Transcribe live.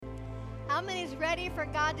How many is ready for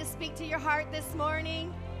God to speak to your heart this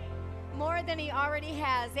morning? More than he already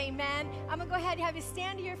has. Amen. I'm going to go ahead and have you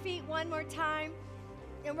stand to your feet one more time.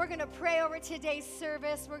 And we're going to pray over today's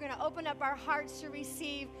service. We're going to open up our hearts to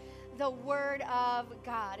receive the Word of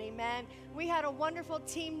God. Amen. We had a wonderful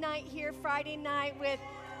team night here Friday night with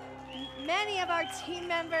many of our team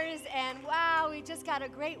members, and wow, we just got a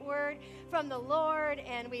great word from the Lord,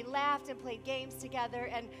 and we laughed and played games together,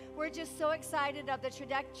 and we're just so excited of the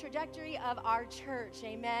trajectory of our church.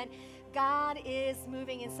 Amen. God is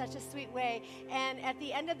moving in such a sweet way. And at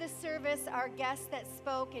the end of the service, our guest that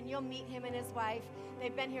spoke, and you'll meet him and his wife,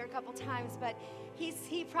 they've been here a couple times, but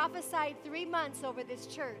he prophesied 3 months over this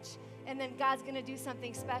church, and then God's going to do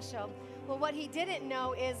something special. Well, what he didn't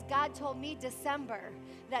know is God told me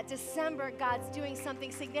that December God's doing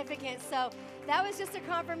something significant. So that was just a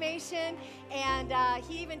confirmation, and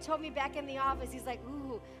he even told me back in the office, he's like,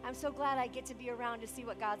 ooh, I'm so glad I get to be around to see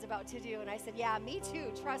what God's about to do. And I said, yeah, me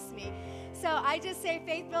too, trust me. So I just say,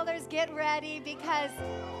 faith builders, get ready, because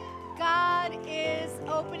God is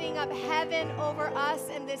opening up heaven over us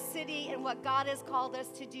in this city and what God has called us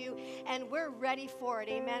to do, and we're ready for it.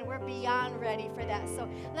 Amen. We're beyond ready for that. So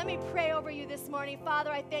let me pray over you this morning. Father,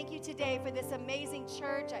 I thank you today for this amazing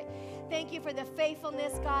church. I thank you for the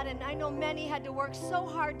faithfulness, God, and I know many had to work so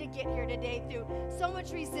hard to get here today through so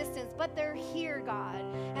much resistance, but they're here, God,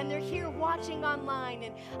 and they're here watching online,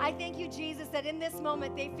 and I thank you, Jesus, that in this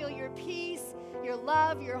moment they feel your peace, your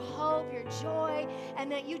love, your hope, your joy,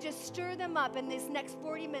 and that you just stir them up in these next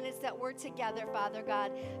 40 minutes that we're together, Father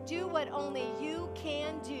God. Do what only you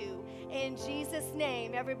can do. In Jesus'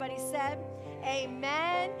 name, everybody said,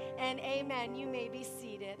 amen and amen. You may be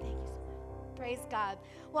seated. Thank you so much. Praise God.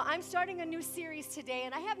 Well, I'm starting a new series today,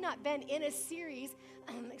 and I have not been in a series,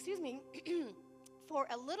 for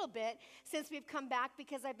a little bit since we've come back,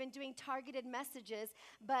 because I've been doing targeted messages,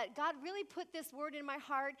 but God really put this word in my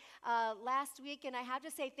heart last week, and I have to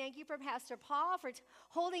say thank you for Pastor Paul for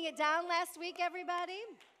holding it down last week, everybody.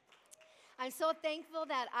 I'm so thankful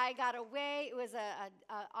that I got away. It was a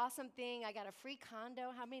awesome thing. I got a free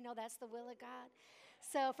condo. How many know that's the will of God?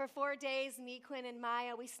 So for 4 days, me, Quinn, and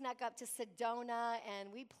Maya, we snuck up to Sedona, and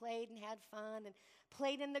we played and had fun and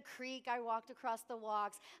played in the creek. I walked across the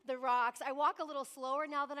rocks. I walk a little slower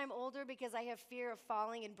now that I'm older because I have fear of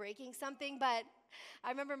falling and breaking something, but I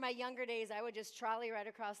remember my younger days, I would just trolley right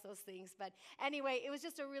across those things. But anyway, it was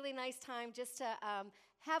just a really nice time just to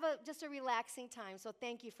have just a relaxing time, so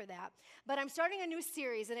thank you for that. But I'm starting a new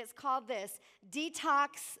series, and it's called this,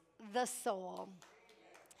 Detox the Soul.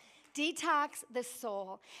 Detox the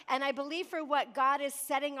soul. And I believe for what God is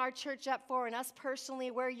setting our church up for, and us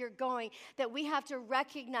personally, where you're going, that we have to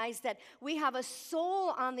recognize that we have a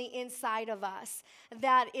soul on the inside of us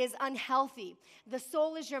that is unhealthy. The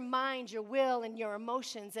soul is your mind, your will, and your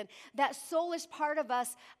emotions. And that soulish part of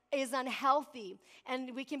us is unhealthy,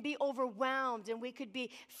 and we can be overwhelmed, and we could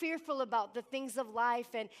be fearful about the things of life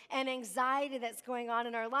and anxiety that's going on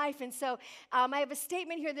in our life. And so I have a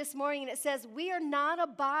statement here this morning, and it says, we are not a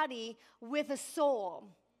body with a soul,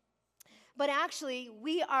 but actually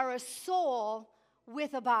we are a soul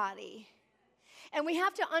with a body. And we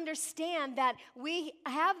have to understand that we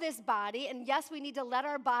have this body, and yes, we need to let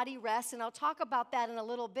our body rest, and I'll talk about that in a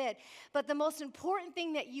little bit. But the most important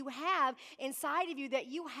thing that you have inside of you that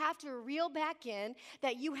you have to reel back in,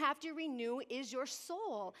 that you have to renew, is your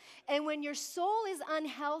soul. And when your soul is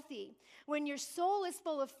unhealthy, when your soul is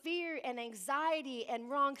full of fear and anxiety and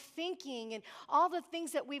wrong thinking and all the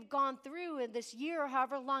things that we've gone through in this year or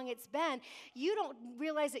however long it's been, you don't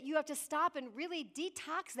realize that you have to stop and really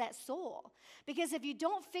detox that soul. Because if you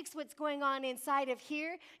don't fix what's going on inside of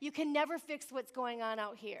here, you can never fix what's going on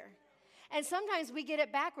out here. And sometimes we get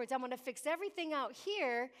it backwards. I'm going to fix everything out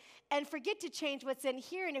here and forget to change what's in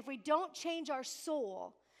here. And if we don't change our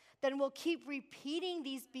soul, then we'll keep repeating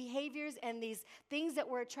these behaviors and these things that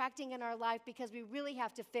we're attracting in our life, because we really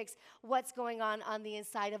have to fix what's going on the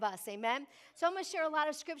inside of us. Amen? So I'm going to share a lot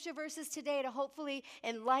of scripture verses today to hopefully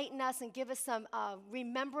enlighten us and give us some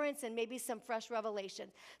remembrance and maybe some fresh revelation.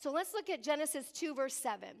 So let's look at Genesis 2, verse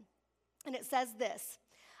 7. And it says this,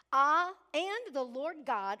 and the Lord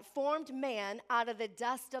God formed man out of the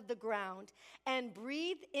dust of the ground and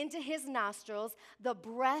breathed into his nostrils the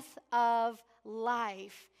breath of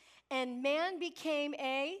life. And man became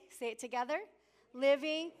say it together,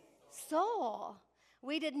 living soul.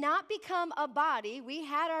 We did not become a body. We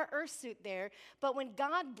had our earth suit there. But when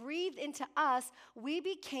God breathed into us, we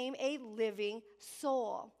became a living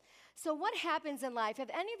soul. So what happens in life? Have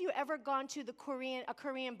any of you ever gone to a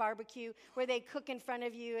Korean barbecue where they cook in front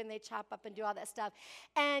of you and they chop up and do all that stuff?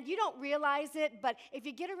 And you don't realize it, but if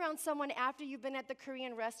you get around someone after you've been at the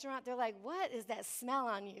Korean restaurant, they're like, what is that smell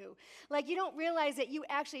on you? Like you don't realize that you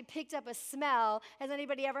actually picked up a smell. Has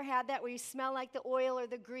anybody ever had that where you smell like the oil or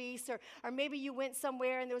the grease? Or maybe you went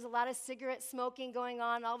somewhere and there was a lot of cigarette smoking going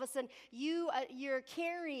on. All of a sudden, you're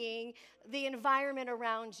carrying the environment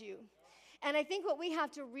around you. And I think what we have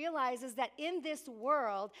to realize is that in this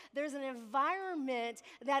world, there's an environment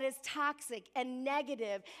that is toxic and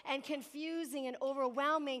negative and confusing and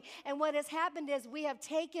overwhelming. And what has happened is we have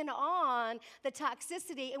taken on the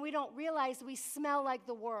toxicity and we don't realize we smell like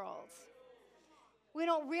the world. We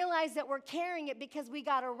don't realize that we're carrying it because we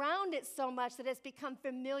got around it so much that it's become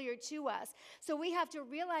familiar to us. So we have to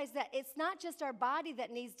realize that it's not just our body that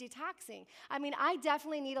needs detoxing. I mean, I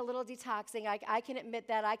definitely need a little detoxing. I can admit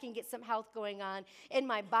that. I can get some health going on in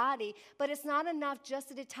my body. But it's not enough just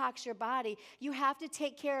to detox your body. You have to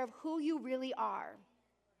take care of who you really are.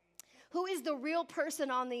 Who is the real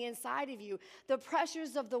person on the inside of you? The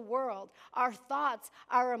pressures of the world, our thoughts,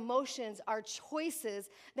 our emotions, our choices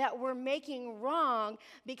that we're making wrong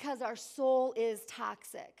because our soul is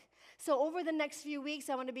toxic. So over the next few weeks,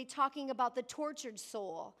 I want to be talking about the tortured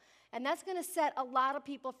soul. And that's going to set a lot of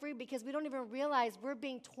people free because we don't even realize we're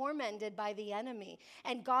being tormented by the enemy.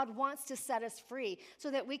 And God wants to set us free so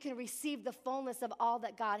that we can receive the fullness of all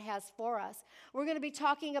that God has for us. We're going to be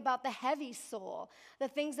talking about the heavy soul, the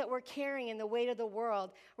things that we're carrying in the weight of the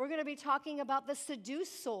world. We're going to be talking about the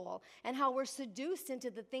seduced soul and how we're seduced into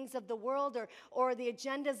the things of the world or the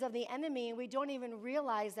agendas of the enemy, and we don't even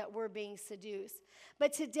realize that we're being seduced.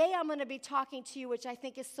 But today I'm going to be talking to you, which I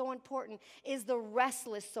think is so important, is the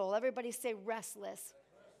restless soul. Everybody say restless.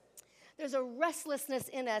 There's a restlessness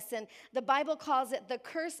in us, and the Bible calls it the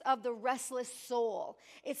curse of the restless soul.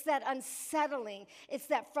 It's that unsettling. It's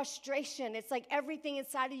that frustration. It's like everything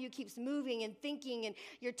inside of you keeps moving and thinking, and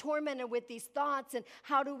you're tormented with these thoughts, and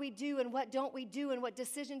how do we do, and what don't we do, and what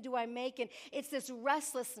decision do I make? And it's this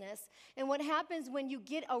restlessness. And what happens when you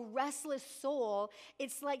get a restless soul,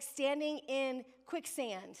 it's like standing in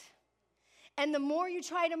quicksand. And the more you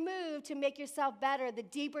try to move to make yourself better, the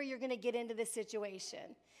deeper you're going to get into the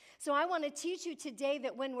situation. So I want to teach you today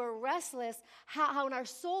that when we're restless, how when our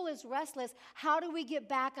soul is restless, how do we get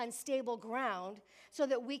back on stable ground so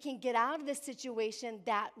that we can get out of the situation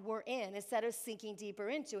that we're in instead of sinking deeper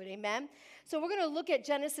into it, amen? So we're going to look at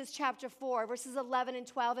Genesis chapter 4, verses 11 and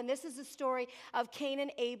 12, and this is the story of Cain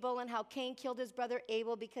and Abel and how Cain killed his brother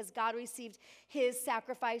Abel because God received his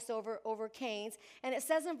sacrifice over Cain's. And it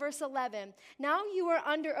says in verse 11, now you are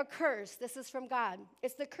under a curse. This is from God.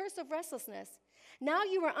 It's the curse of restlessness. Now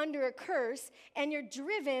you are under a curse, and you're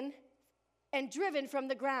driven from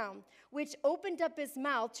the ground, which opened up his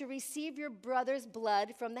mouth to receive your brother's blood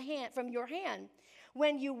from your hand.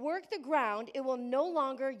 When you work the ground, it will no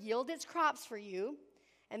longer yield its crops for you.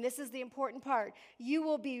 And this is the important part. You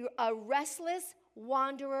will be a restless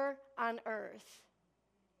wanderer on earth.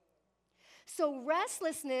 So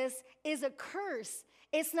restlessness is a curse.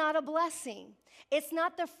 It's not a blessing. It's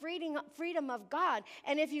not the freedom of God.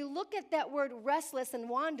 And if you look at that word restless and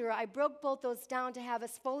wanderer, I broke both those down to have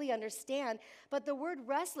us fully understand. But the word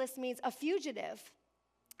restless means a fugitive.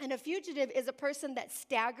 And a fugitive is a person that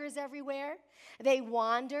staggers everywhere. They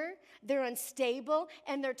wander, they're unstable,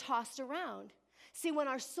 and they're tossed around. See, when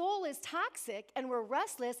our soul is toxic and we're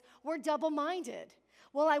restless, we're double-minded.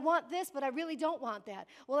 Well, I want this, but I really don't want that.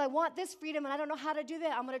 Well, I want this freedom, and I don't know how to do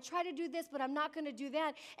that. I'm going to try to do this, but I'm not going to do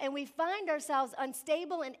that. And we find ourselves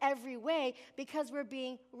unstable in every way because we're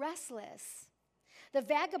being restless. The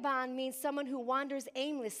vagabond means someone who wanders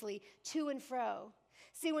aimlessly to and fro.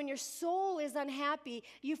 See, when your soul is unhappy,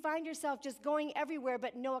 you find yourself just going everywhere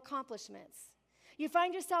but no accomplishments. You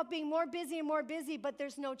find yourself being more busy and more busy, but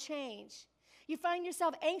there's no change. You find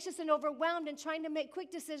yourself anxious and overwhelmed and trying to make quick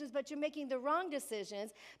decisions, but you're making the wrong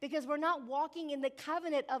decisions because we're not walking in the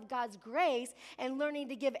covenant of God's grace and learning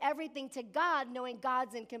to give everything to God, knowing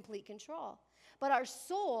God's in complete control. But our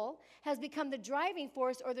soul has become the driving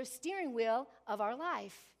force or the steering wheel of our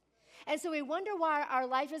life. And so we wonder why our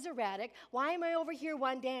life is erratic. Why am I over here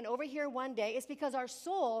one day and over here one day? It's because our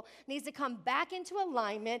soul needs to come back into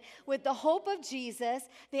alignment with the hope of Jesus,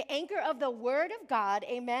 the anchor of the Word of God,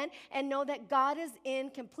 amen, and know that God is in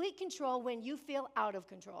complete control when you feel out of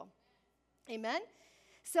control. Amen?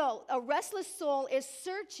 So a restless soul is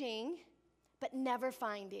searching but never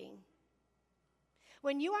finding.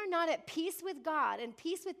 When you are not at peace with God and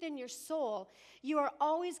peace within your soul, you are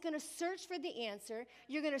always going to search for the answer.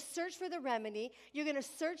 You're going to search for the remedy. You're going to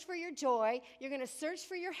search for your joy. You're going to search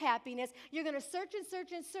for your happiness. You're going to search and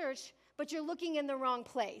search and search, but you're looking in the wrong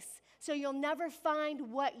place. So you'll never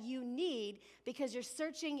find what you need because you're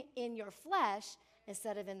searching in your flesh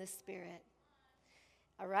instead of in the spirit.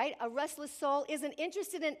 All right? A restless soul is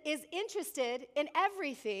interested in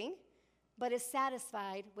everything, but is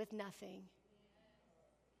satisfied with nothing.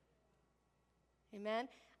 Amen.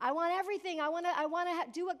 I want everything. I want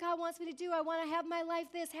to do what God wants me to do. I want to have my life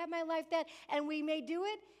this, have my life that. And we may do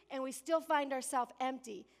it, and we still find ourselves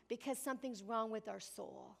empty because something's wrong with our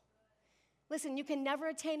soul. Listen, you can never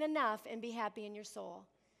attain enough and be happy in your soul.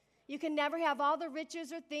 You can never have all the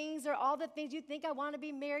riches or things or all the things you think. I want to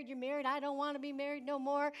be married. You're married. I don't want to be married no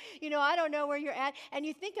more. I don't know where you're at. And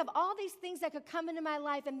you think of all these things that could come into my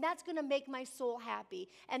life, and that's going to make my soul happy.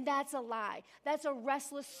 And that's a lie. That's a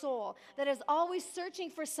restless soul that is always searching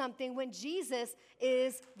for something when Jesus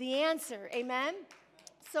is the answer. Amen?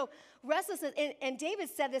 So restlessness, and David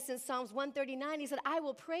said this in Psalms 139. He said, I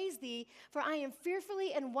will praise thee, for I am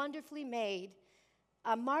fearfully and wonderfully made.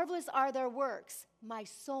 Marvelous are their works. My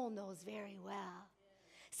soul knows very well.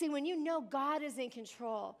 See, when you know God is in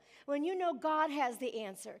control, when you know God has the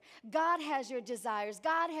answer, God has your desires,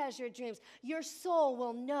 God has your dreams, your soul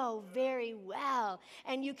will know very well,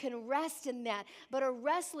 and you can rest in that. But a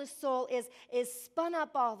restless soul is spun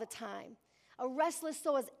up all the time. A restless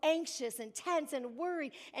soul is anxious and tense and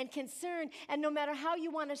worried and concerned. And no matter how you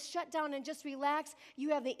want to shut down and just relax, you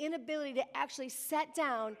have the inability to actually sit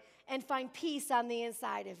down and find peace on the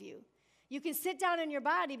inside of you. You can sit down in your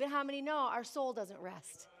body, but how many know our soul doesn't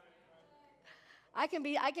rest? I can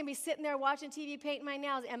be sitting there watching TV, painting my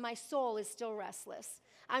nails, and my soul is still restless.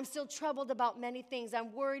 I'm still troubled about many things.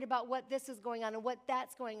 I'm worried about what this is going on and what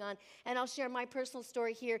that's going on. And I'll share my personal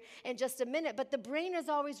story here in just a minute. But the brain is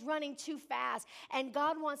always running too fast. And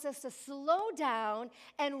God wants us to slow down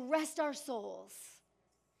and rest our souls.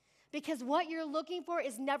 Because what you're looking for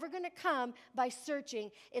is never going to come by searching.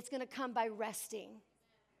 It's going to come by resting.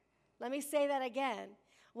 Let me say that again.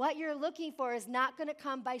 What you're looking for is not going to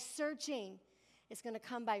come by searching. It's going to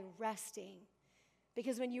come by resting.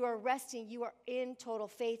 Because when you are resting, you are in total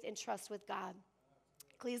faith and trust with God.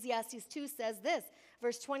 Ecclesiastes 2 says this,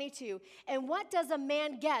 verse 22, and what does a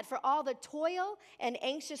man get for all the toil and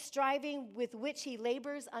anxious striving with which he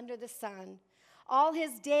labors under the sun? All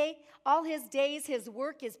his days, his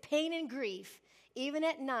work is pain and grief. Even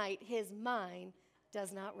at night, his mind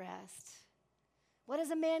does not rest. What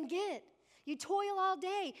does a man get? You toil all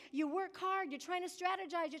day. You work hard. You're trying to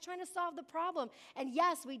strategize. You're trying to solve the problem. And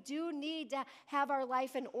yes, we do need to have our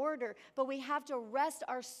life in order, but we have to rest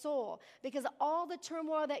our soul because all the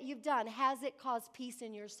turmoil that you've done, has it caused peace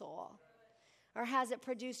in your soul? Or has it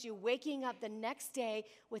produced you waking up the next day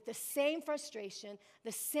with the same frustration,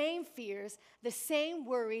 the same fears, the same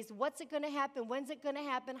worries? What's it going to happen? When's it going to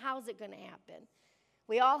happen? How's it going to happen?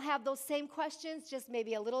 We all have those same questions, just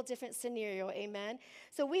maybe a little different scenario, amen?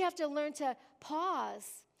 So we have to learn to pause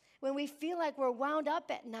when we feel like we're wound up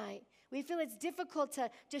at night. We feel it's difficult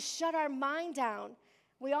to shut our mind down.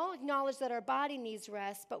 We all acknowledge that our body needs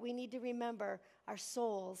rest, but we need to remember our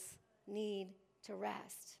souls need to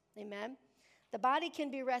rest, amen? The body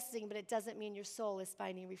can be resting, but it doesn't mean your soul is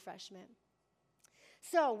finding refreshment.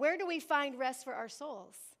 So where do we find rest for our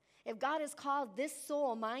souls? If God has called this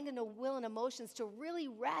soul, mind, and will and emotions to really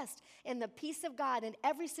rest in the peace of God in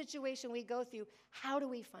every situation we go through, how do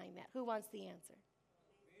we find that? Who wants the answer?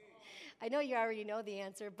 I know you already know the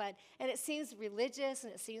answer, and it seems religious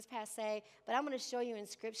and it seems passé, but I'm going to show you in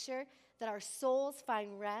Scripture that our souls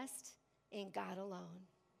find rest in God alone.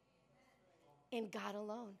 In God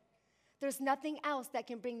alone. There's nothing else that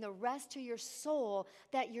can bring the rest to your soul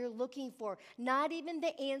that you're looking for. Not even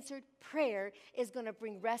the answered prayer is going to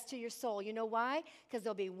bring rest to your soul. You know why? Because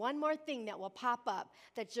there'll be one more thing that will pop up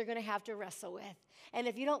that you're going to have to wrestle with. And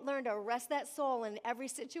if you don't learn to rest that soul in every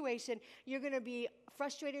situation, you're going to be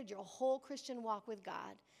frustrated your whole Christian walk with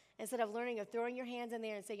God. Instead of learning of throwing your hands in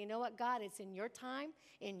there and say, you know what, God, it's in your time,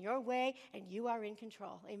 in your way, and you are in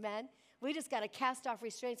control. Amen? We just got to cast off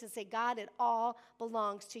restraints and say, God, it all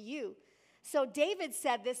belongs to you. So David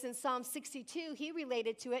said this in Psalm 62. He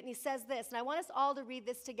related to it, and he says this, and I want us all to read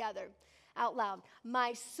this together out loud.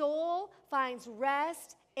 My soul finds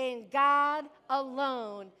rest in God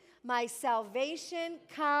alone. My salvation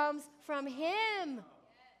comes from him.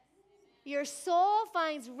 Your soul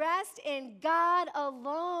finds rest in God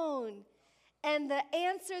alone. And the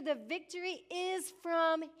answer, the victory is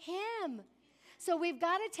from him. So we've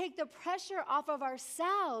got to take the pressure off of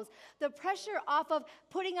ourselves, the pressure off of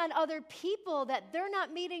putting on other people that they're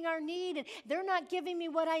not meeting our need and they're not giving me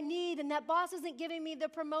what I need and that boss isn't giving me the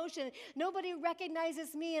promotion. Nobody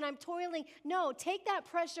recognizes me and I'm toiling. No, take that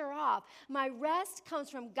pressure off. My rest comes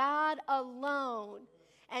from God alone,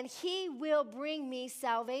 and He will bring me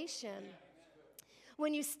salvation.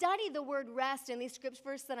 When you study the word rest in these scripture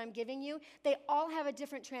verses that I'm giving you, they all have a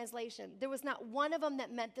different translation. There was not one of them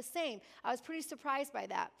that meant the same. I was pretty surprised by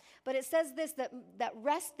that. But it says this, that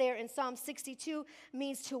rest there in Psalm 62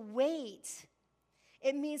 means to wait.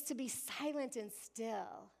 It means to be silent and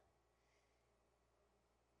still.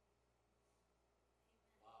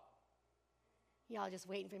 Y'all just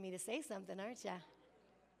waiting for me to say something, aren't ya?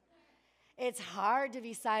 It's hard to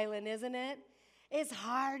be silent, isn't it? It's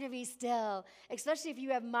hard to be still, especially if you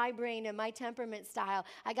have my brain and my temperament style.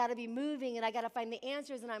 I got to be moving and I got to find the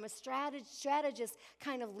answers, and I'm a strategist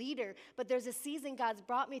kind of leader. But there's a season God's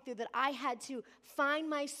brought me through that I had to find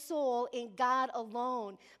my soul in God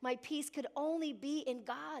alone. My peace could only be in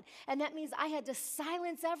God, and that means I had to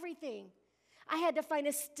silence everything. I had to find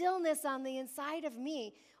a stillness on the inside of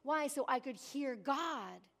me. Why? So I could hear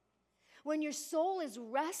God. When your soul is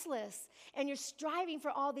restless and you're striving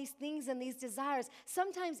for all these things and these desires,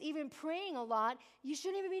 sometimes even praying a lot, you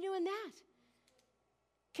shouldn't even be doing that.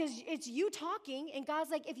 Because it's you talking, and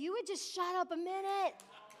God's like, if you would just shut up a minute,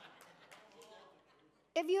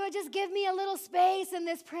 if you would just give me a little space in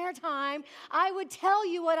this prayer time, I would tell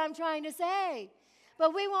you what I'm trying to say.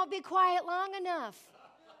 But we won't be quiet long enough.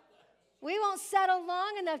 We won't settle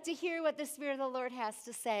long enough to hear what the Spirit of the Lord has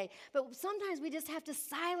to say. But sometimes we just have to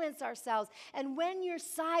silence ourselves. And when you're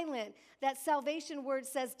silent, that salvation word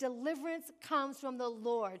says deliverance comes from the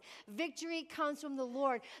Lord. Victory comes from the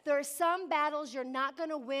Lord. There are some battles you're not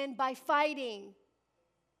going to win by fighting.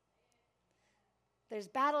 There's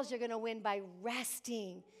battles you're going to win by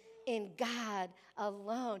resting in God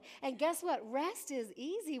alone. And guess what? Rest is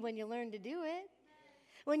easy when you learn to do it.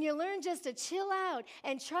 When you learn just to chill out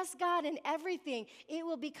and trust God in everything, it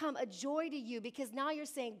will become a joy to you, because now you're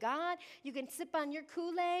saying, God, you can sip on your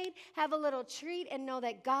Kool-Aid, have a little treat, and know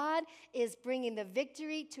that God is bringing the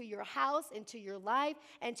victory to your house and to your life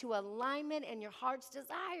and to alignment and your heart's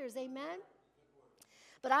desires. Amen?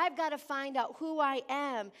 But I've got to find out who I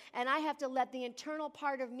am, and I have to let the internal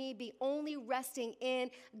part of me be only resting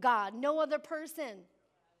in God, no other person.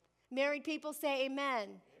 Married people say amen.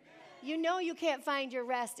 You know you can't find your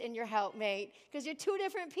rest in your helpmate because you're two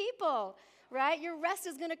different people, right? Your rest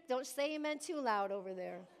is going to, don't say amen too loud over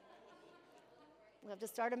there. We'll have to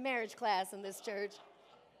start a marriage class in this church.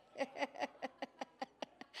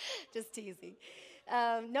 Just teasing.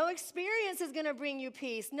 No experience is going to bring you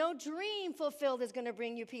peace. No dream fulfilled is going to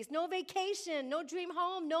bring you peace. No vacation, no dream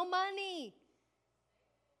home, no money.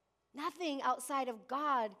 Nothing outside of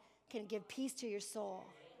God can give peace to your soul.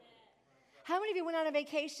 How many of you went on a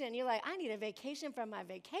vacation? You're like, I need a vacation from my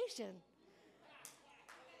vacation.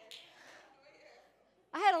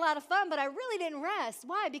 I had a lot of fun, but I really didn't rest.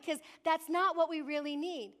 Why? Because that's not what we really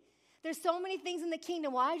need. There's so many things in the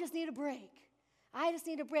kingdom. Well, I just need a break. I just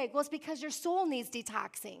need a break. Well, it's because your soul needs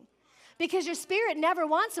detoxing. Because your spirit never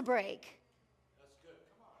wants a break.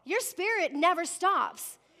 Your spirit never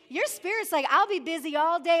stops. Your spirit's like, I'll be busy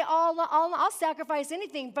all day, I'll sacrifice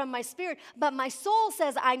anything from my spirit, but my soul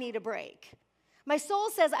says I need a break. My soul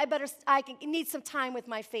says I need some time with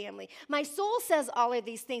my family. My soul says all of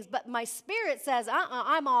these things, but my spirit says,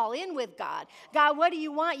 I'm all in with God. God, what do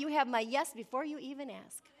you want? You have my yes before you even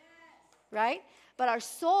ask, right? But our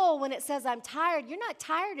soul, when it says I'm tired, you're not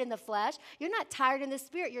tired in the flesh. You're not tired in the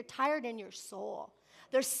spirit. You're tired in your soul.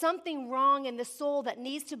 There's something wrong in the soul that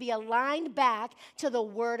needs to be aligned back to the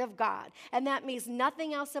Word of God. And that means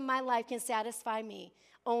nothing else in my life can satisfy me.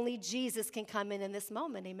 Only Jesus can come in this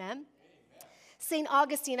moment. Amen? St.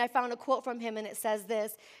 Augustine, I found a quote from him, and it says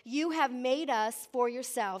this: you have made us for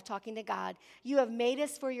yourself, talking to God. You have made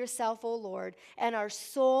us for yourself, O Lord, and our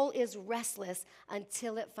soul is restless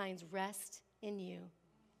until it finds rest in you.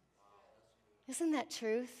 Isn't that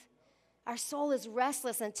truth? Our soul is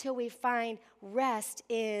restless until we find rest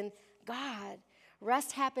in God.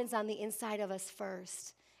 Rest happens on the inside of us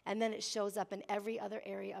first, and then it shows up in every other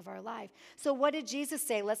area of our life. So what did Jesus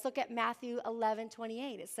say? Let's look at Matthew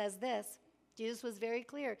 11:28. It says this. Jesus was very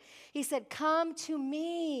clear. He said, come to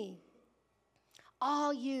me,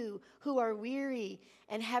 all you who are weary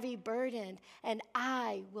and heavy burdened, and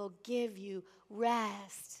I will give you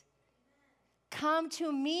rest. Come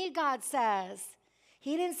to me, God says.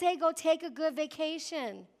 He didn't say go take a good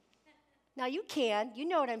vacation. Now you can. You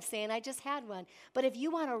know what I'm saying. I just had one. But if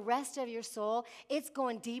you want a rest of your soul, it's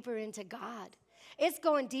going deeper into God. It's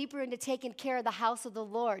going deeper into taking care of the house of the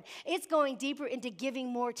Lord. It's going deeper into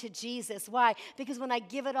giving more to Jesus. Why? Because when I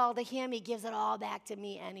give it all to him, he gives it all back to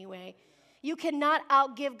me anyway. You cannot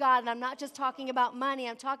outgive God, and I'm not just talking about money.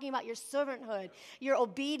 I'm talking about your servanthood, your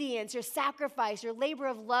obedience, your sacrifice, your labor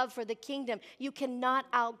of love for the kingdom. You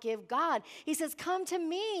cannot outgive God. He says, come to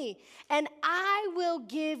me, and I will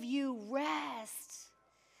give you rest.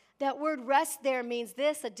 That word rest there means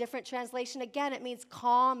this, a different translation. Again, it means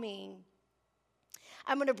calming.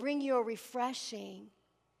 I'm going to bring you a refreshing.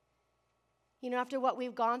 You know, after what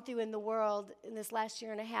we've gone through in the world in this last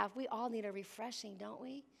year and a half, we all need a refreshing, don't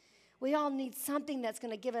we? We all need something that's going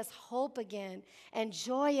to give us hope again and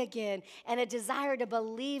joy again and a desire to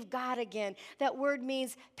believe God again. That word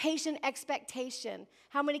means patient expectation.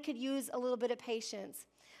 How many could use a little bit of patience?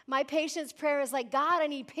 My patience prayer is like, God, I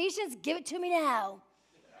need patience. Give it to me now.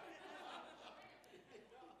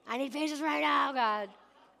 I need patience right now, God.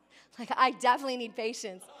 Like, I definitely need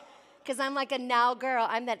patience. Because I'm like a now girl.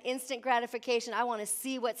 I'm that instant gratification. I want to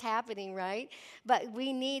see what's happening, right? But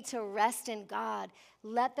we need to rest in God.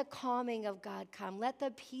 Let the calming of God come. Let the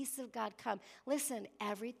peace of God come. Listen,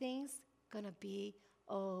 everything's going to be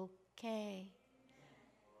okay.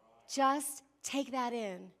 Just take that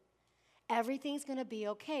in. Everything's going to be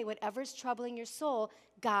okay. Whatever's troubling your soul,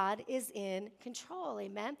 God is in control.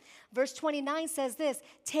 Amen? Verse 29 says this,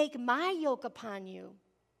 take my yoke upon you.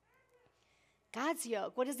 God's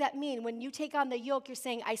yoke. What does that mean? When you take on the yoke, you're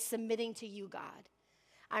saying, I'm submitting to you, God.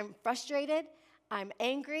 I'm frustrated. I'm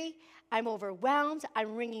angry. I'm overwhelmed.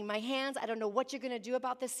 I'm wringing my hands. I don't know what you're going to do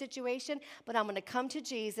about this situation, but I'm going to come to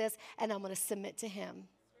Jesus and I'm going to submit to him.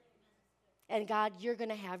 And God, you're going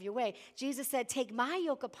to have your way. Jesus said, take my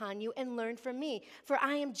yoke upon you and learn from me, for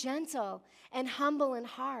I am gentle and humble in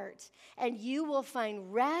heart, and you will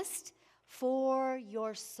find rest for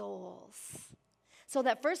your souls. So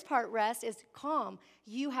that first part, rest, is calm.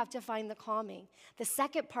 You have to find the calming. The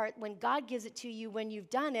second part, when God gives it to you, when you've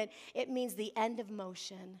done it, it means the end of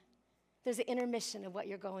motion. There's an intermission of what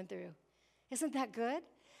you're going through. Isn't that good?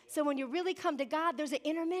 So when you really come to God, there's an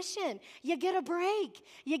intermission. You get a break.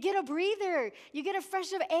 You get a breather. You get a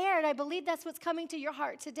fresh of air, and I believe that's what's coming to your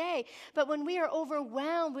heart today. But when we are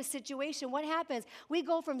overwhelmed with situation, what happens? We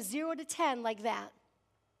go from 0 to 10 like that.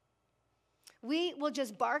 We will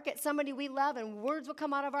just bark at somebody we love, and words will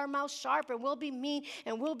come out of our mouth sharp, and we'll be mean,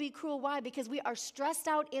 and we'll be cruel. Why? Because we are stressed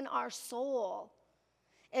out in our soul,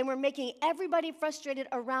 and we're making everybody frustrated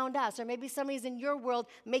around us, or maybe somebody's in your world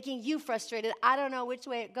making you frustrated. I don't know which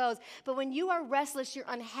way it goes, but when you are restless, you're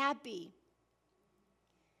unhappy.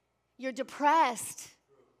 You're depressed.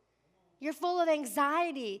 You're full of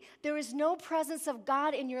anxiety. There is no presence of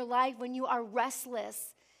God in your life when you are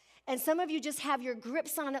restless. And some of you just have your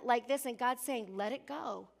grips on it like this, and God's saying, let it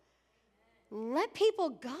go. Let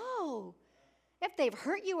people go. If they've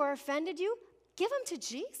hurt you or offended you, give them to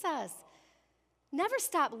Jesus. Never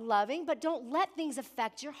stop loving, but don't let things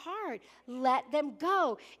affect your heart. Let them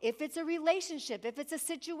go. If it's a relationship, if it's a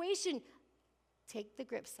situation, take the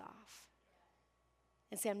grips off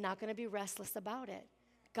and say, I'm not going to be restless about it.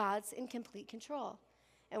 God's in complete control.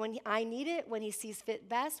 And when I need it, when he sees fit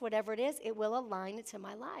best, whatever it is, it will align it to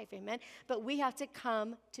my life, amen? But we have to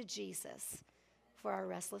come to Jesus for our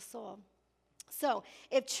restless soul. So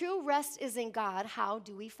if true rest is in God, how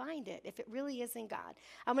do we find it? If it really is in God.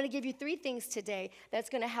 I'm going to give you 3 things today that's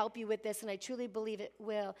going to help you with this, and I truly believe it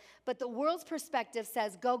will. But the world's perspective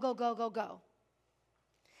says, go, go, go, go, go.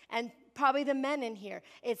 And probably the men in here,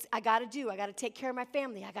 it's, I got to take care of my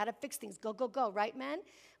family. I got to fix things. Go, go, go, right, men?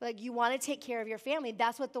 Like, you want to take care of your family.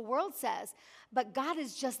 That's what the world says. But God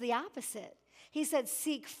is just the opposite. He said,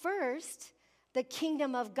 seek first the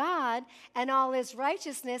kingdom of God and all his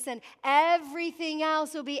righteousness, and everything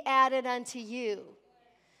else will be added unto you.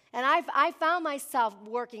 And I found myself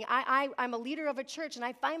working. I'm a leader of a church, and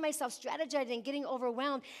I find myself strategizing and getting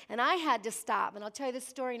overwhelmed, and I had to stop. And I'll tell you this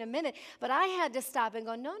story in a minute, but I had to stop and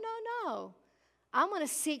go, no, no, no. I'm going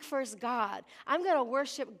to seek first God. I'm going to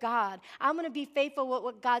worship God. I'm going to be faithful with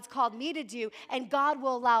what God's called me to do, and God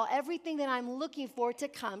will allow everything that I'm looking for to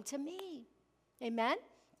come to me. Amen?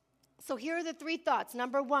 So here are the 3 thoughts.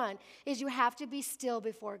 Number 1 is you have to be still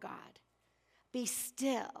before God. Be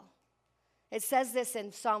still. It says this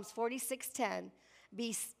in Psalms 46:10,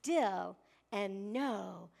 be still and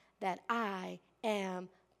know that I am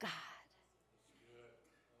God.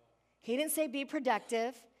 He didn't say be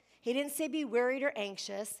productive. He didn't say be worried or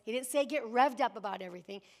anxious. He didn't say get revved up about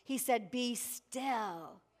everything. He said be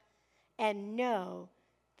still and know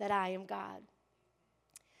that I am God.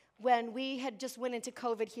 When we had just went into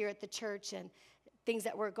COVID here at the church, and things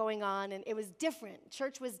that were going on, and it was different.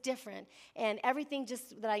 Church was different, and everything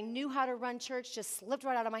just that I knew how to run church just slipped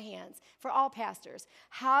right out of my hands for all pastors.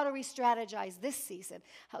 How do we strategize this season?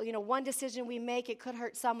 How, one decision we make, it could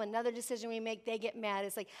hurt some. Another decision we make, they get mad.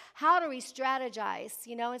 It's like, how do we strategize?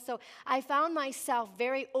 And so I found myself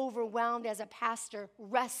very overwhelmed as a pastor,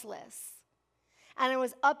 restless. And I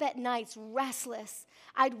was up at nights, restless.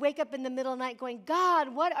 I'd wake up in the middle of the night going,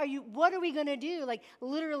 God, what are we going to do? Like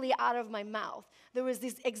literally out of my mouth. There was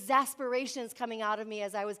these exasperations coming out of me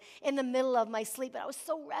as I was in the middle of my sleep. And I was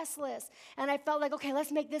so restless. And I felt like, okay,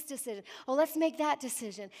 let's make this decision. Oh, let's make that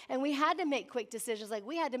decision. And we had to make quick decisions. Like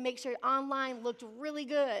we had to make sure online looked really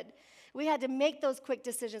good. We had to make those quick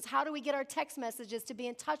decisions. How do we get our text messages to be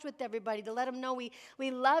in touch with everybody, to let them know we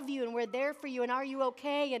love you and we're there for you and are you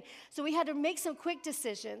okay? And so we had to make some quick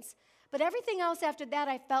decisions. But everything else after that,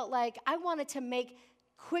 I felt like I wanted to make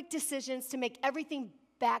quick decisions to make everything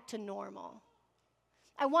back to normal.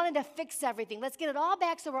 I wanted to fix everything. Let's get it all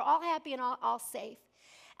back so we're all happy and all safe.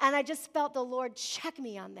 And I just felt the Lord check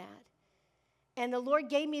me on that. And the Lord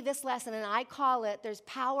gave me this lesson, and I call it, there's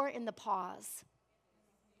power in the pause.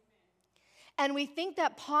 And we think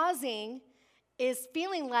that pausing is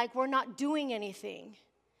feeling like we're not doing anything.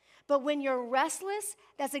 But when you're restless,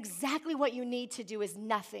 that's exactly what you need to do is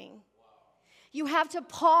nothing. You have to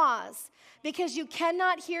pause because you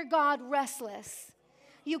cannot hear God restless.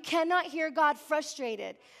 You cannot hear God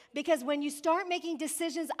frustrated. Because when you start making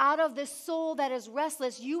decisions out of the soul that is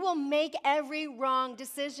restless, you will make every wrong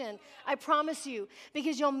decision. I promise you.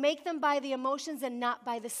 Because you'll make them by the emotions and not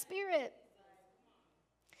by the Spirit.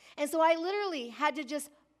 And so I literally had to just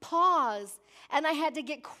pause, and I had to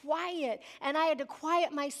get quiet, and I had to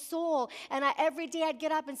quiet my soul. And every day I'd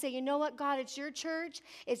get up and say, you know what, God, it's your church,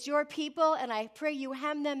 it's your people, and I pray you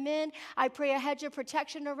hem them in. I pray a hedge of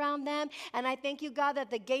protection around them, and I thank you, God,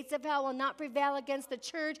 that the gates of hell will not prevail against the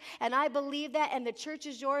church, and I believe that, and the church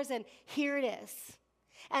is yours, and here it is.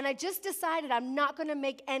 And I just decided I'm not going to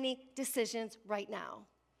make any decisions right now.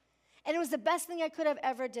 And it was the best thing I could have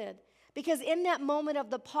ever did. Because in that moment of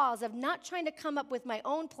the pause, of not trying to come up with my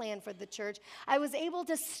own plan for the church, I was able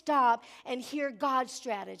to stop and hear God's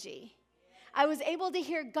strategy. I was able to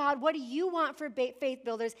hear, God, what do you want for Faith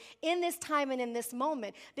Builders in this time and in this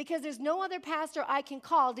moment? Because there's no other pastor I can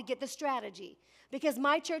call to get the strategy. Because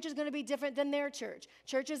my church is going to be different than their church.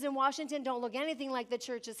 Churches in Washington don't look anything like the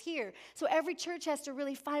churches here. So every church has to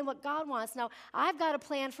really find what God wants. Now, I've got a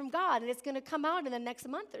plan from God, and it's going to come out in the next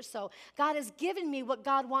month or so. God has given me what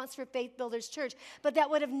God wants for Faith Builders Church. But that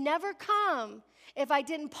would have never come if I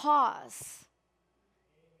didn't pause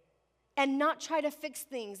and not try to fix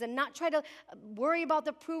things and not try to worry about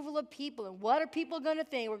the approval of people and what are people going to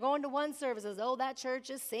think. We're going to one service, oh, that church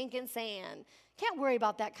is sinking sand. Can't worry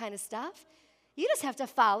about that kind of stuff. You just have to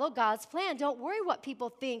follow God's plan. Don't worry what people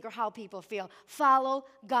think or how people feel. Follow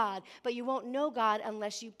God. But you won't know God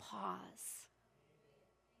unless you pause.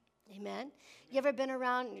 Amen? You ever been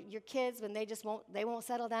around your kids when they won't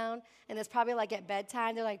settle down? And it's probably like at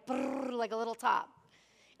bedtime, they're like, brrr, like a little top.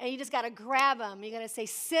 And you just got to grab them. You got to say,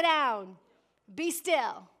 sit down. Be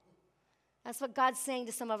still. That's what God's saying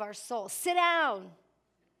to some of our souls. Sit down.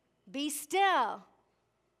 Be still.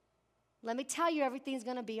 Let me tell you, everything's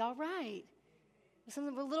going to be all right. Some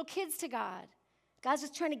of we're little kids to God. God's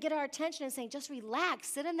just trying to get our attention and saying, just relax.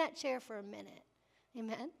 Sit in that chair for a minute.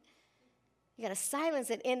 Amen? You got to silence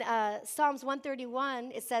it. In Psalms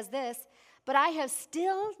 131, it says this, but I have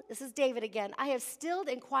stilled, this is David again, I have stilled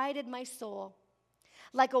and quieted my soul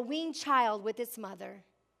like a weaned child with its mother.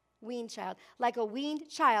 Weaned child. Like a weaned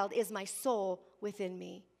child is my soul within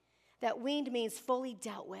me. That weaned means fully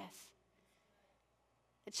dealt with.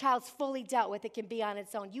 A child's fully dealt with. It can be on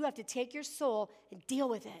its own. You have to take your soul and deal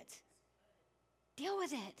with it. Deal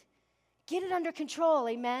with it. Get it under control,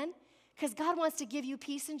 amen? Because God wants to give you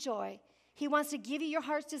peace and joy. He wants to give you your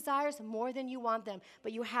heart's desires more than you want them.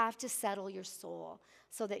 But you have to settle your soul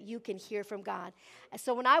so that you can hear from God. And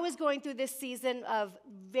so when I was going through this season of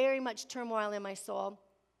very much turmoil in my soul,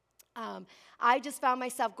 I just found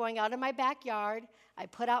myself going out in my backyard. I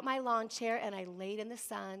put out my lawn chair and I laid in the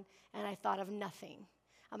sun and I thought of nothing.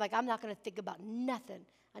 I'm like, I'm not going to think about nothing.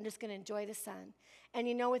 I'm just going to enjoy the sun. And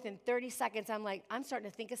within 30 seconds, I'm starting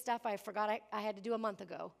to think of stuff I forgot I had to do a month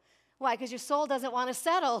ago. Why? Because your soul doesn't want to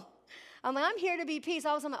settle. I'm like, I'm here to be peace.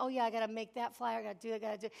 All of a sudden, oh yeah, I got to make that flyer. I got to do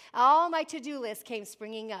it. All my to-do list came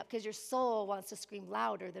springing up because your soul wants to scream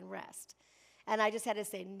louder than rest. And I just had to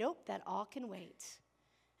say, nope, that all can wait.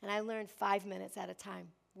 And I learned 5 minutes at a time,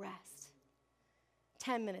 rest.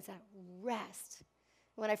 10 minutes at rest.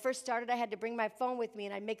 When I first started, I had to bring my phone with me,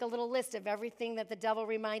 and I'd make a little list of everything that the devil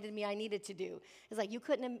reminded me I needed to do. It's like, you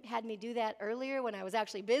couldn't have had me do that earlier when I was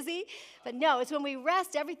actually busy. But no, it's when we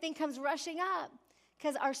rest, everything comes rushing up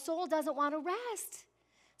because our soul doesn't want to rest.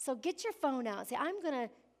 So get your phone out and say, I'm going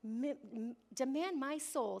to demand my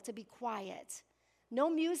soul to be quiet. No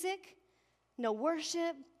music, no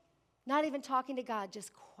worship, not even talking to God,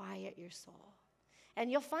 just quiet your soul.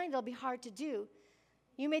 And you'll find it'll be hard to do.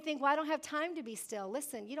 You may think, well, I don't have time to be still.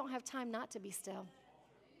 Listen, you don't have time not to be still.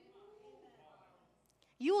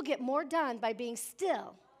 You will get more done by being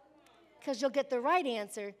still because you'll get the right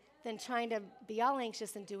answer than trying to be all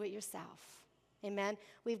anxious and do it yourself. Amen?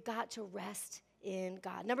 We've got to rest in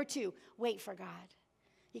God. Number 2, wait for God.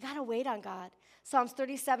 You got to wait on God. Psalms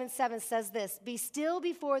 37:7 says this, be still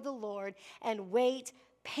before the Lord and wait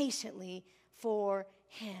patiently for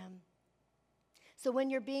him. So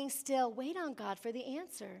when you're being still, wait on God for the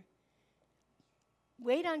answer.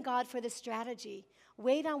 Wait on God for the strategy.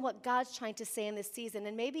 Wait on what God's trying to say in this season.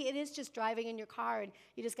 And maybe it is just driving in your car and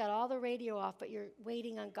you just got all the radio off, but you're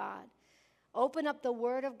waiting on God. Open up the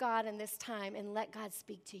Word of God in this time and let God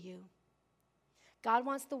speak to you. God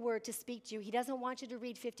wants the Word to speak to you. He doesn't want you to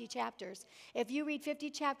read 50 chapters. If you read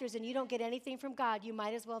 50 chapters and you don't get anything from God, you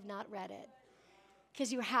might as well have not read it.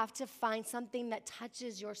 Because you have to find something that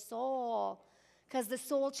touches your soul. Because the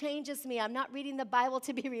soul changes me. I'm not reading the Bible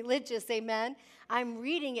to be religious, amen? I'm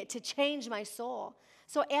reading it to change my soul.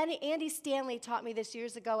 So Andy Stanley taught me this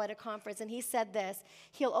years ago at a conference, and he said this.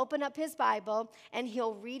 He'll open up his Bible, and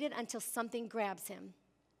he'll read it until something grabs him.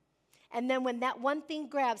 And then when that one thing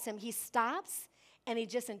grabs him, he stops, and he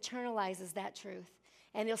just internalizes that truth.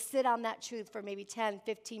 And he'll sit on that truth for maybe 10,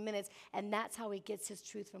 15 minutes, and that's how he gets his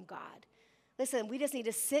truth from God. Listen, we just need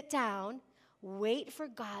to sit down, wait for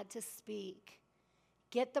God to speak.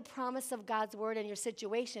 Get the promise of God's word in your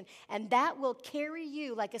situation, and that will carry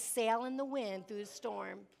you like a sail in the wind through the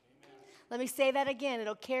storm. Amen. Let me say that again.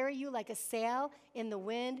 It'll carry you like a sail in the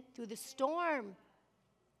wind through the storm.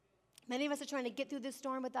 Many of us are trying to get through this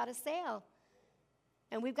storm without a sail.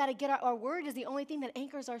 And we've got to get our word is the only thing that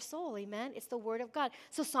anchors our soul, amen? It's the word of God.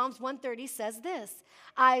 So Psalms 130 says this,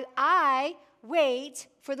 I wait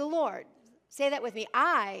for the Lord. Say that with me.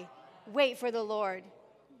 I wait for the Lord.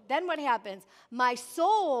 Then what happens? My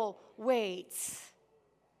soul waits.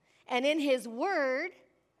 And in his word,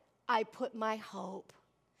 I put my hope.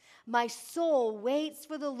 My soul waits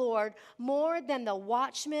for the Lord more than the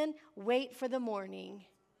watchmen wait for the morning.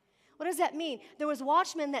 What does that mean? There was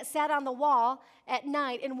watchmen that sat on the wall at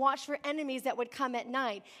night and watched for enemies that would come at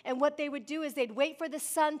night. And what they would do is they'd wait for the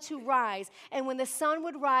sun to rise. And when the sun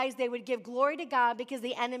would rise, they would give glory to God because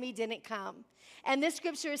the enemy didn't come. And this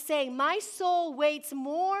scripture is saying, my soul waits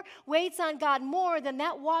on God more than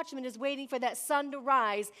that watchman is waiting for that sun to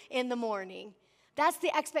rise in the morning. That's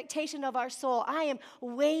the expectation of our soul. I am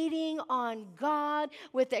waiting on God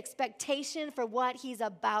with expectation for what he's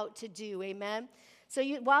about to do. Amen? So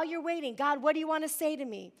while you're waiting, God, what do you want to say to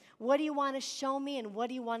me? What do you want to show me? And what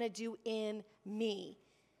do you want to do in me?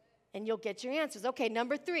 And you'll get your answers. Okay,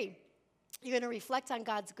 number 3, you're going to reflect on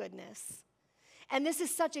God's goodness. And this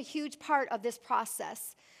is such a huge part of this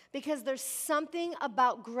process because there's something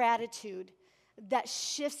about gratitude that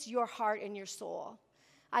shifts your heart and your soul.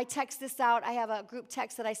 I text this out. I have a group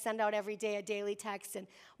text that I send out every day, a daily text. And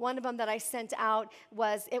one of them that I sent out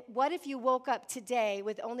was, what if you woke up today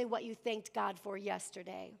with only what you thanked God for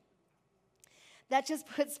yesterday? That just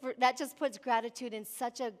puts gratitude in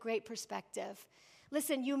such a great perspective.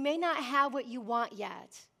 Listen, you may not have what you want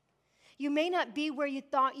yet. You may not be where you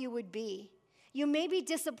thought you would be. You may be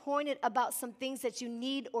disappointed about some things that you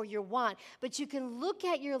need or you want, but you can look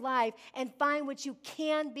at your life and find what you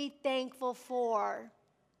can be thankful for.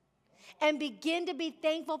 And begin to be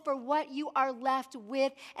thankful for what you are left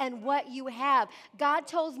with and what you have. God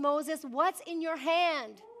told Moses, what's in your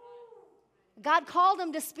hand? God called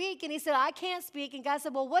him to speak, and he said, I can't speak. And God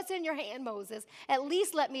said, well, what's in your hand, Moses? At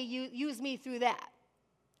least let me use me through that.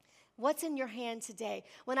 What's in your hand today?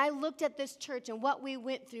 When I looked at this church and what we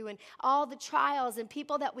went through and all the trials and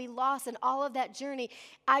people that we lost and all of that journey,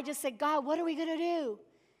 I just said, God, what are we going to do?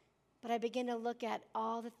 But I began to look at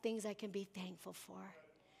all the things I can be thankful for.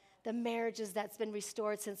 The marriages that's been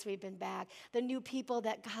restored since we've been back, the new people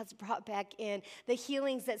that God's brought back in, the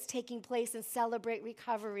healings that's taking place and Celebrate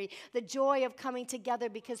Recovery, the joy of coming together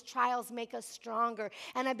because trials make us stronger.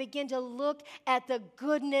 And I begin to look at the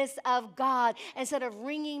goodness of God instead of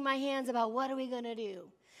wringing my hands about what are we going to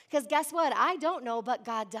do? Because guess what? I don't know, but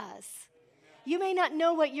God does. You may not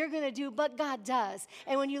know what you're going to do, but God does.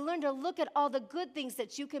 And when you learn to look at all the good things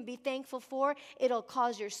that you can be thankful for, it'll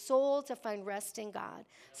cause your soul to find rest in God.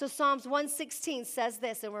 So Psalms 116 says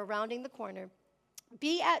this, and we're rounding the corner.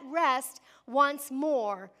 Be at rest once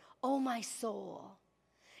more, O my soul.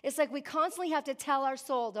 It's like we constantly have to tell our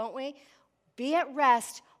soul, don't we? Be at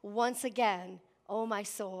rest once again, O my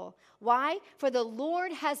soul. Why? For the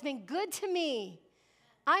Lord has been good to me.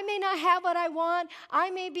 I may not have what I want.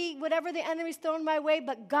 I may be whatever the enemy's thrown my way,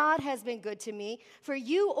 but God has been good to me. For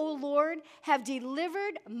you, O Lord, have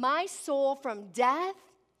delivered my soul from death,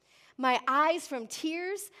 my eyes from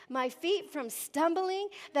tears, my feet from stumbling,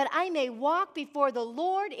 that I may walk before the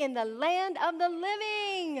Lord in the land of the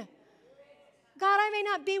living. God, I may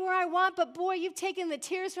not be where I want, but boy, you've taken the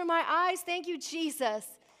tears from my eyes. Thank you, Jesus.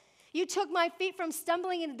 You took my feet from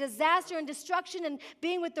stumbling into disaster and destruction and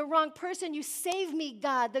being with the wrong person. You saved me,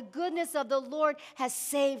 God. The goodness of the Lord has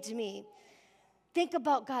saved me. Think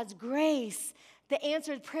about God's grace, the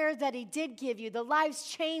answered prayers that he did give you, the lives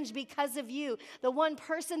changed because of you, the one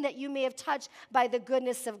person that you may have touched by the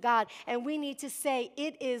goodness of God. And we need to say,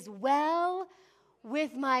 it is well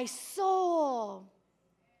with my soul.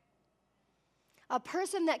 A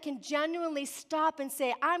person that can genuinely stop and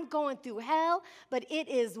say, I'm going through hell, but it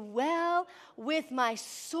is well with my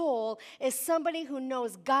soul, is somebody who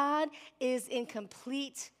knows God is in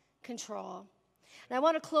complete control. And I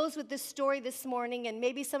want to close with this story this morning, and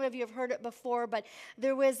maybe some of you have heard it before, but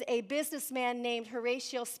there was a businessman named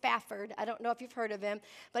Horatio Spafford. I don't know if you've heard of him,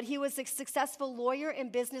 but he was a successful lawyer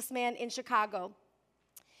and businessman in Chicago.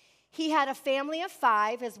 He had a family of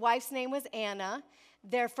 5. His wife's name was Anna.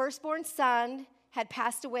 Their firstborn son had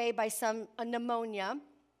passed away by some pneumonia,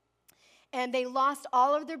 and they lost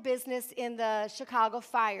all of their business in the Chicago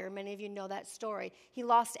fire. Many of you know that story. He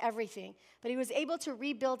lost everything, but he was able to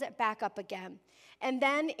rebuild it back up again. And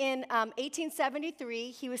then in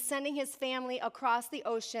 1873, he was sending his family across the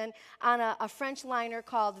ocean on a French liner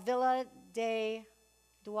called Villa de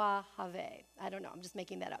Douai. I don't know, I'm just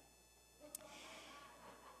making that up.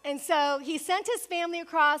 And so he sent his family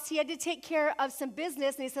across. He had to take care of some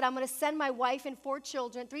business, and he said, I'm going to send my wife and 3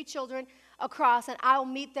 children across, and I'll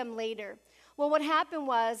meet them later. Well, what happened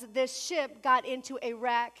was this ship got into a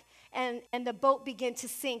wreck, and the boat began to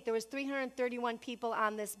sink. There was 331 people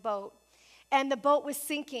on this boat, and the boat was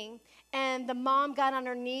sinking, and the mom got on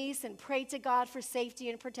her knees and prayed to God for safety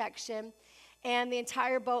and protection, and the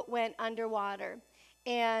entire boat went underwater.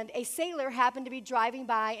 And a sailor happened to be driving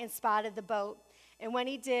by and spotted the boat. And when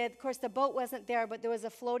he did, of course, the boat wasn't there, but there was a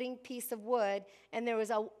floating piece of wood, and there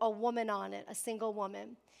was a woman on it, a single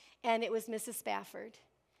woman. And it was Mrs. Spafford.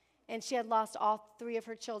 And she had lost all 3 of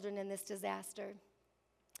her children in this disaster.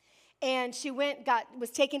 And she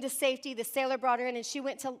was taken to safety. The sailor brought her in, and she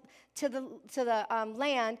went to the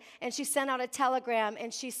land, and she sent out a telegram,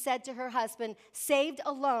 and she said to her husband, saved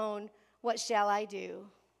alone, what shall I do?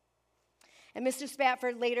 And Mr.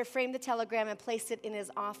 Spafford later framed the telegram and placed it in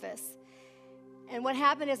his office. And what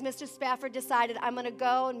happened is Mr. Spafford decided, I'm going to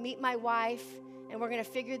go and meet my wife, and we're going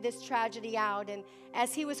to figure this tragedy out. And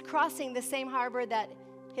as he was crossing the same harbor that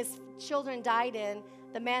his children died in,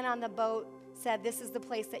 the man on the boat said, this is the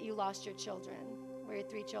place that you lost your children, where your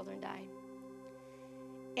 3 children died.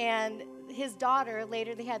 And his daughter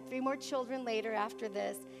later, they had 3 more children later after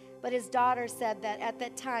this, but his daughter said that at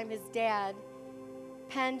that time his dad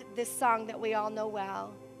penned this song that we all know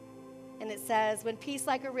well. And it says, when peace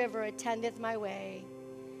like a river attendeth my way,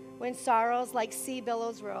 when sorrows like sea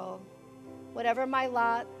billows roll, whatever my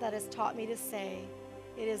lot that has taught me to say,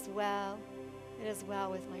 it is well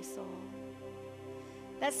with my soul.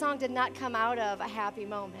 That song did not come out of a happy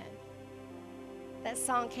moment. That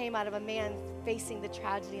song came out of a man facing the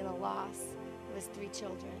tragedy and the loss of his 3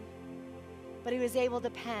 children. But he was able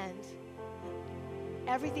to pen,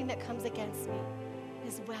 everything that comes against me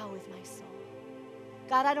is well with my soul.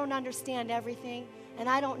 God, I don't understand everything, and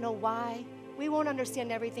I don't know why. We won't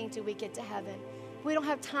understand everything till we get to heaven. We don't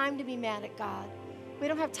have time to be mad at God. We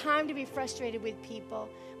don't have time to be frustrated with people.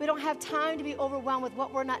 We don't have time to be overwhelmed with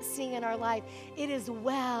what we're not seeing in our life. It is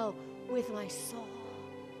well with my soul.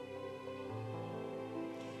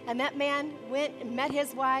 And that man went and met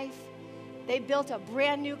his wife. They built a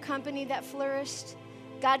brand new company that flourished.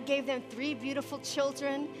 God gave them 3 beautiful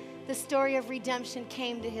children. The story of redemption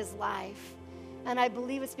came to his life. And I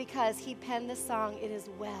believe it's because he penned the song, it is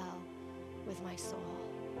well with my soul.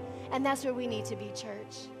 And that's where we need to be,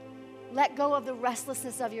 church. Let go of the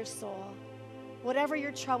restlessness of your soul. Whatever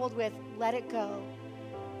you're troubled with, let it go.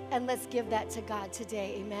 And let's give that to God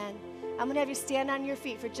today, amen. I'm going to have you stand on your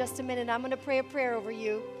feet for just a minute. I'm going to pray a prayer over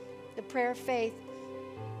you, the prayer of faith.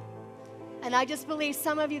 And I just believe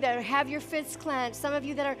some of you that have your fists clenched, some of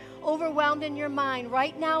you that are overwhelmed in your mind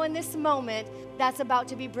right now in this moment, that's about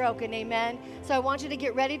to be broken, amen? So I want you to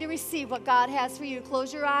get ready to receive what God has for you.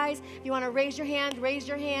 Close your eyes. If you want to raise your hand, raise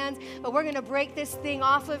your hands. But we're going to break this thing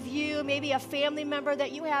off of you, maybe a family member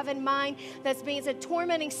that you have in mind that's being a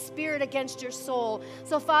tormenting spirit against your soul.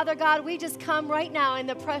 So Father God, we just come right now in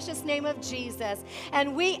the precious name of Jesus,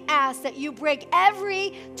 and we ask that you break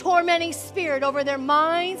every tormenting spirit over their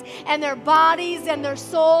minds and their bodies and their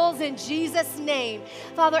souls in Jesus' name.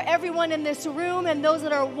 Father, everyone in this room and those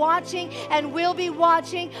that are watching and will be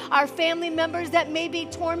watching, our family members that may be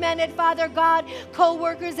tormented, Father God,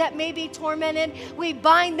 co-workers that may be tormented, we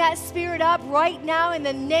bind that spirit up right now in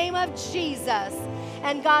the name of Jesus.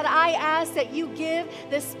 And God, I ask that you give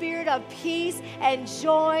the spirit of peace and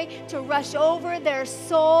joy to rush over their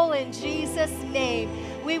soul in Jesus' name.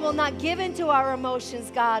 We will not give into our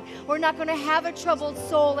emotions, God. We're not going to have a troubled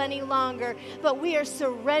soul any longer, but we are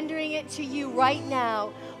surrendering it to you right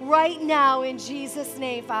now in Jesus'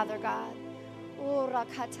 name, Father God.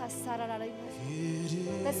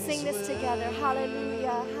 Let's sing this together.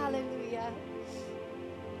 Hallelujah, hallelujah.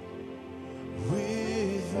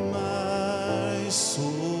 With my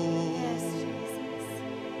soul, Yes, Jesus.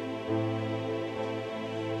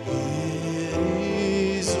 it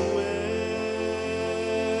is well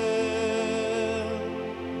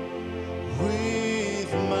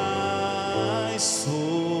with my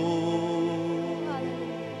soul.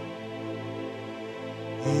 Hallelujah.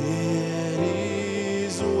 It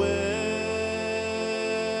is well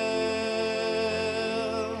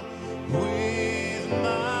with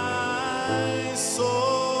my soul.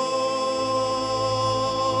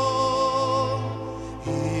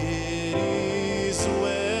 It is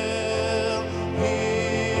well.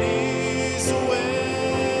 It is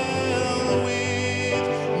well with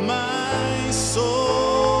my soul.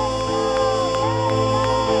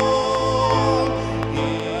 It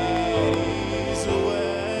is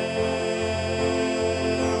well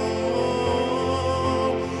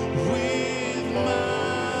with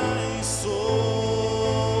my soul.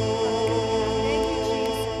 Thank you,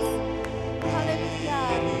 Jesus. Hallelujah.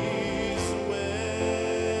 Is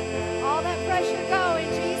well All that pressure go in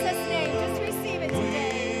Jesus' name. Just receive it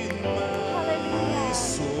today. with my Hallelujah.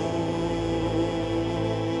 soul.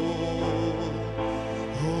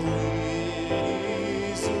 Oh,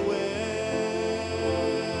 it is well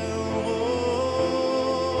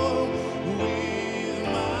with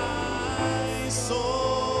my soul.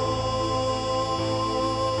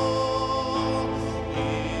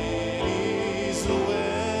 It is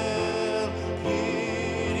well.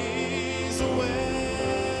 It is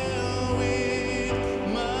well with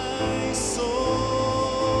my soul.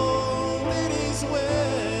 It is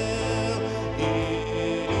well.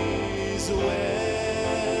 It is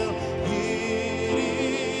well. It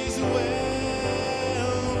is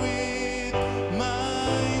well with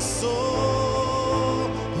my soul.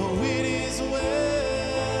 Oh, it is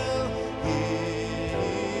well. It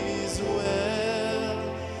is well.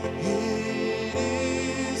 It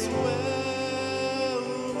is well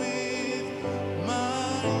with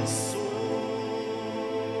my soul.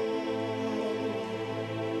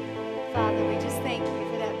 Father, we just thank you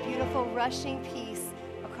for that beautiful rushing peace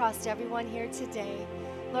across everyone here today.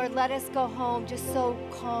 Lord, let us go home just so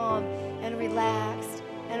calm and relaxed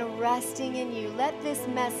and resting in you. Let this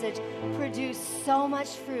message produce so much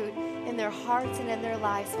fruit in their hearts and in their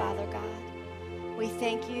lives, Father God. We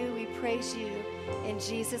thank you, we praise you. In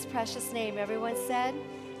Jesus' precious name, everyone said,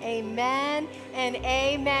 amen and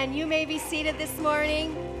amen. You may be seated this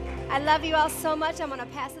morning. I love you all so much. I'm going to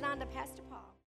pass it on to